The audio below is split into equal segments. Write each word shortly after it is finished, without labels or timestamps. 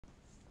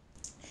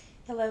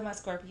Hello, my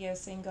Scorpio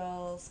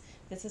singles.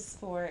 This is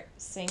for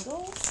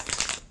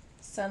singles,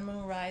 Sun,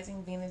 Moon,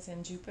 Rising, Venus,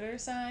 and Jupiter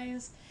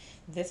signs.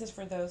 This is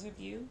for those of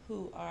you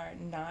who are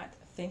not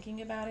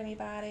thinking about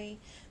anybody.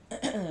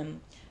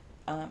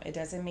 It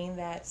doesn't mean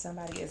that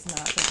somebody is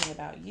not thinking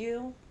about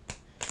you,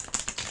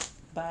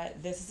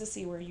 but this is to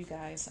see where you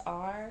guys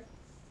are.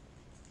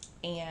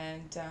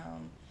 And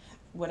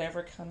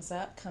whatever comes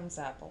up,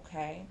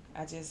 okay?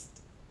 I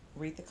just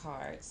read the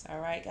cards. All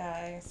right,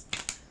 guys?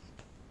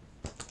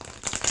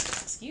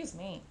 Excuse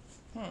me.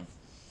 Hmm.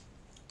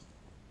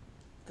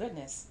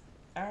 Goodness.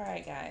 All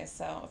right, guys.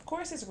 So, of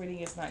course, this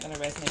reading is not going to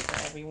resonate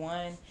for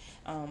everyone,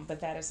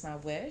 but that is my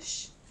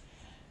wish.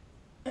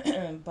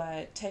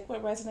 But take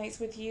what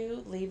resonates with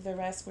you, leave the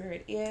rest where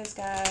it is,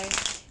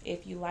 guys.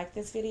 If you like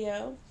this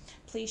video,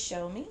 please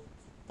show me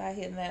by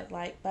hitting that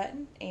like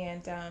button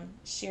and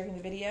sharing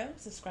the video,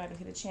 subscribing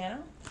to the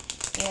channel,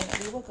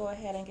 and we will go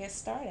ahead and get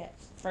started.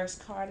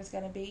 First card is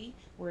going to be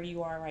where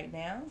you are right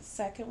now.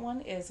 Second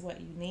one is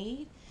what you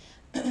need.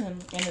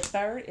 And the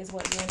third is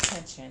what your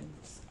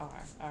intentions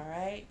are. All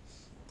right.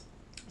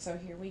 So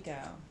here we go.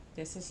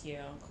 This is you,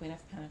 Queen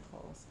of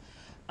Pentacles.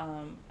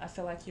 I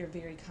feel like you're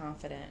very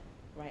confident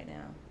right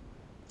now.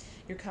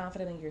 You're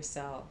confident in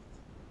yourself.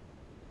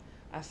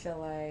 I feel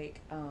like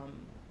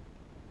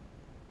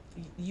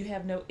you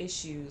have no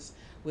issues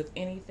with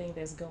anything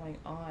that's going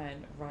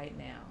on right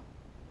now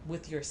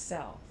with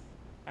yourself.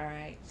 All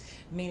right.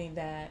 Meaning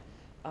that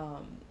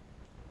um,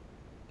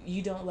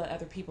 you don't let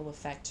other people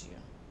affect you.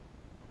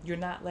 You're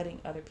not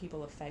letting other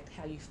people affect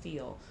how you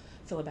feel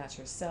about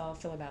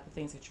yourself, feel about the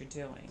things that you're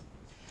doing.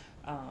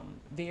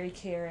 Very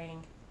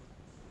caring,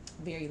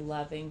 very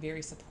loving,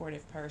 very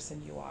supportive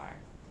person you are,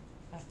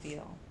 I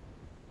feel.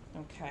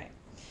 Okay.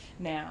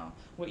 Now,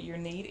 what your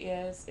need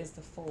is the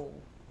Fool.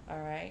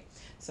 All right.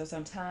 So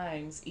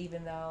sometimes,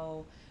 even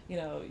though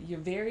you're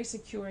very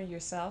secure in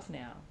yourself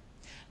now,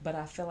 but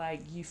I feel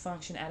like you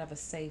function out of a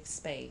safe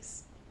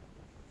space.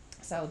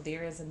 So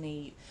there is a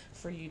need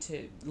for you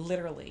to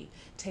literally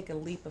take a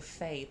leap of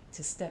faith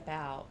to step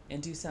out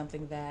and do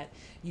something that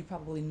you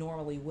probably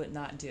normally would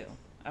not do.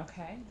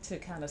 Okay? To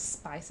kind of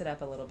spice it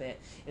up a little bit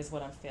is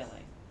what I'm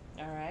feeling.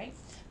 All right?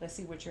 Let's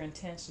see what your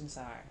intentions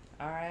are.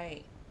 All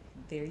right.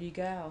 There you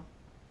go.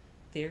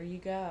 There you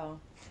go.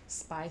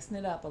 Spicing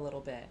it up a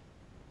little bit.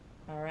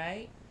 All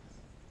right?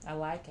 I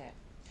like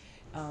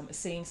it.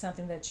 Seeing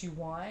something that you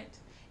want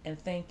and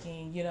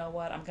thinking, you know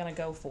what, I'm going to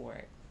go for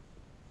it.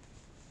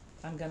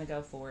 I'm gonna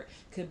go for it.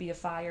 Could be a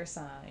fire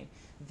sign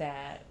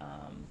that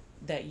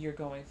you're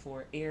going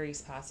for.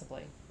 Aries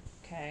possibly.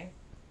 Okay.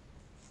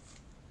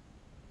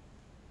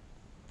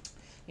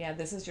 Yeah,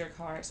 this is your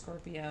card,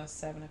 Scorpio.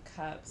 Seven of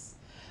Cups.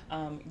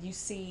 You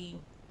see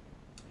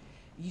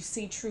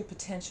true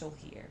potential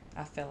here.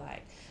 I feel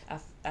like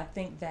I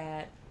think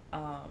that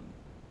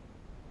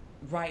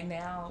right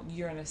now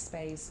you're in a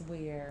space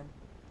where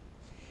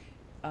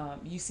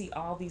you see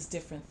all these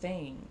different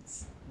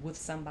things with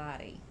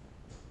somebody.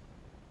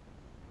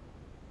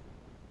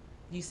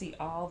 You see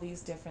all these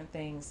different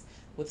things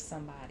with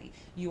somebody.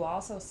 You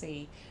also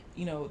see,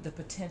 the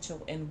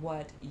potential in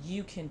what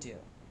you can do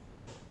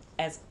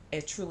as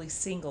a truly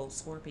single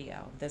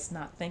Scorpio that's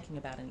not thinking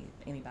about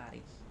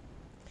anybody.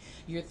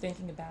 You're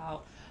thinking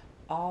about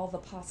all the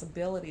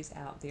possibilities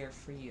out there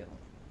for you.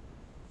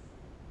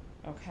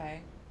 Okay?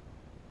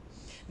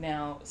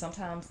 Now,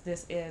 sometimes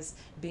this is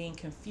being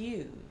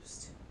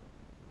confused,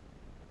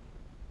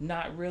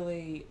 not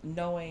really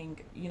knowing,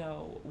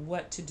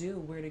 what to do,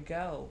 where to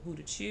go, who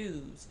to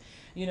choose.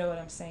 You know what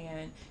I'm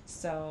saying?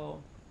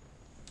 So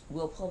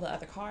we'll pull the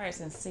other cards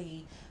and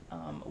see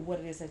what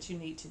it is that you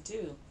need to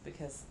do,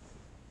 because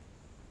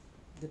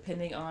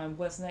depending on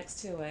what's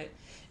next to it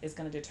is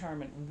going to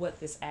determine what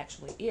this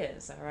actually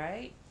is. All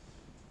right.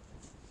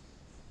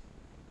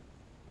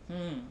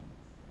 Hmm.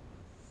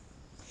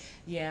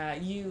 Yeah,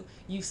 you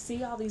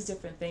see all these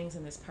different things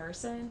in this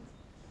person,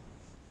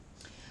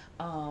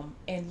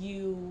 and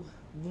you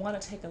want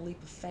to take a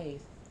leap of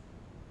faith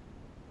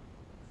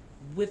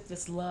with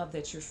this love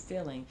that you're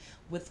feeling,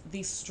 with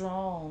these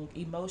strong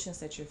emotions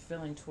that you're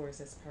feeling towards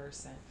this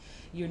person.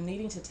 You're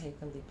needing to take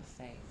a leap of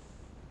faith.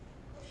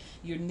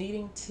 You're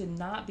needing to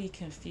not be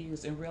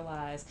confused and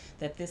realize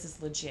that this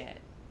is legit.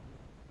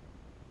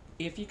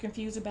 If you're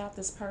confused about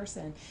this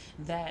person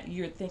that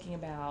you're thinking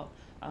about,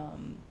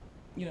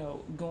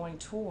 going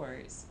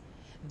towards,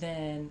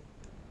 then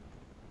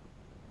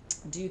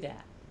do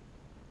that.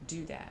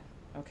 Do that.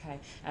 Okay.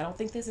 I don't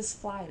think this is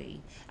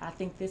flighty. I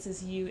think this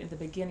is you in the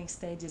beginning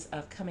stages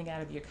of coming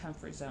out of your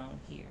comfort zone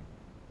here.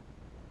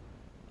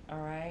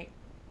 All right.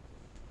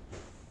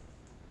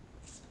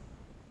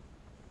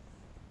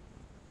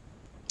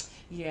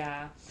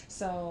 Yeah.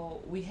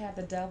 So we have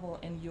the devil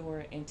in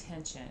your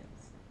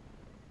intentions.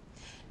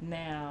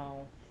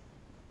 Now,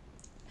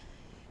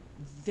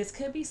 this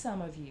could be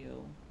some of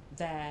you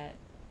that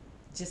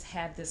just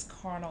have this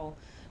carnal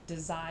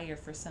desire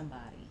for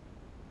somebody.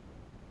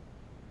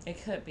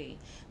 It could be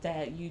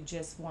that you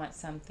just want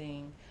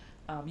something,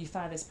 you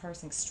find this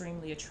person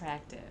extremely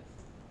attractive.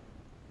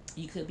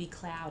 You could be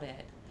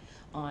clouded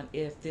on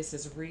if this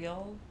is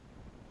real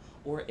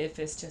or if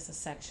it's just a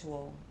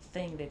sexual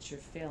thing that you're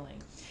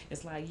feeling.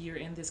 It's like you're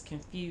in this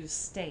confused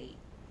state,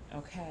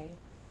 okay?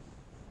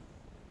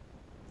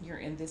 You're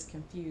in this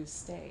confused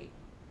state.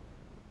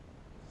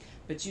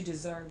 But you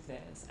deserve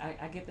this.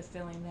 I get the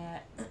feeling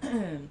that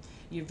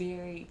you're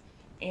very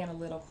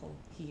analytical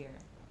here.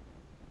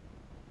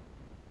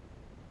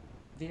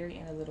 Very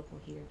analytical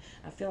here.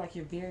 I feel like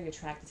you're very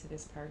attracted to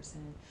this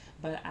person,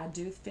 but I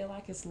do feel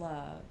like it's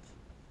love.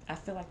 I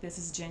feel like this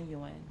is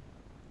genuine.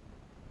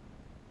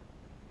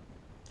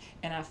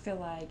 And I feel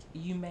like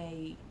you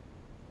may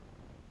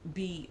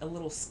be a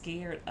little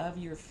scared of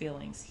your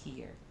feelings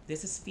here.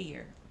 This is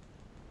fear.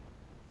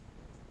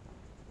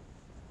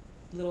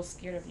 A little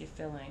scared of your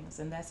feelings,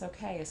 and that's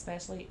okay,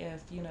 especially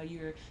if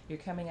you're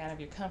coming out of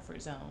your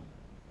comfort zone.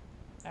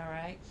 All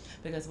right?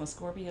 Because when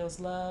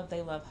Scorpios love,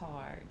 they love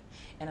hard.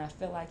 And I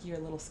feel like you're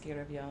a little scared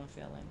of your own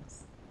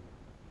feelings,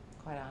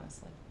 quite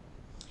honestly.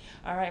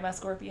 All right, my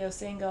Scorpio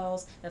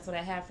singles, that's what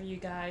I have for you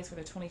guys for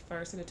the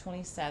 21st to the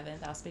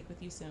 27th. I'll speak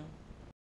with you soon.